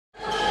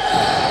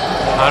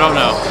don't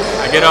know.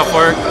 I get off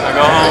work, I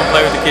go home, play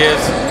with the kids,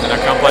 and I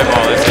come play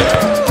ball. That's it.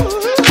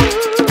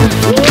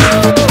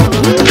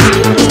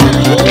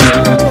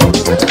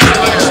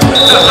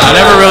 I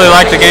never really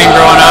liked the game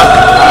growing up.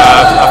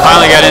 I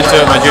finally got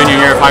into it my junior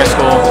year of high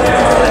school,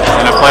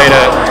 and I played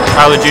at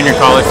Tyler Junior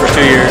College for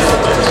 2 years.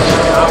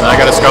 And I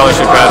got a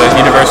scholarship out at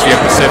University of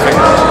Pacific.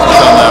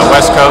 It's on the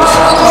West Coast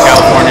in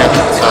California.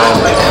 So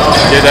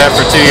I did that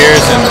for 2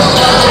 years, and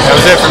that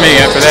was it for me.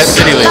 After that,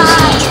 city leagues.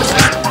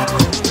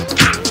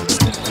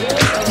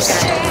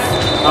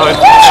 Oh,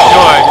 it's a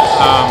joy.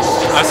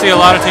 I see a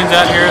lot of teams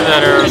out here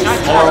that are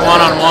more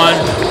one-on-one.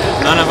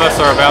 None of us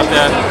are about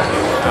that.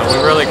 We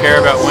really care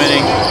about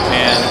winning,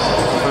 and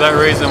for that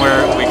reason,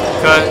 we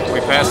cut, we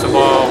pass the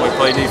ball, we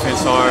play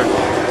defense hard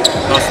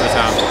most of the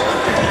time.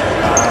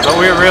 But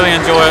we really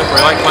enjoy it.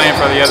 We like playing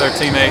for the other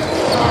teammate,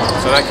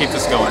 so that keeps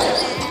us going.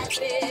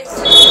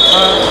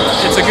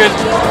 It's a good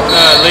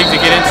league to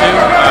get into.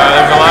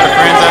 There's a lot of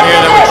friends out here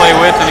that we play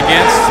with and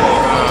against.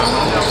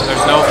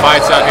 There's no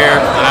fights out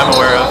here that I'm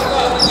aware of.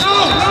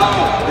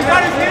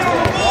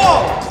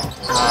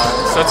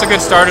 So it's a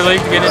good starter league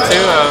to get into.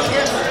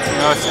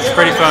 It's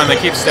pretty fun. They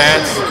keep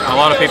stats. A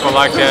lot of people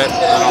like that.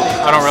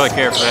 I don't really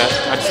care for that.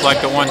 I just like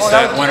the one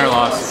stat, win or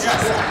loss.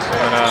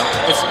 But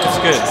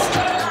it's good.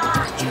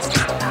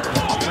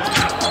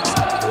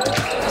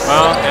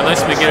 Well, it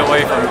lets me get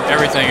away from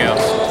everything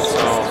else. So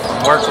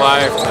from work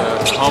life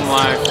to home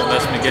life, it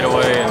lets me get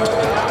away and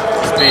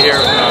just be here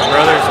with my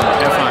brothers and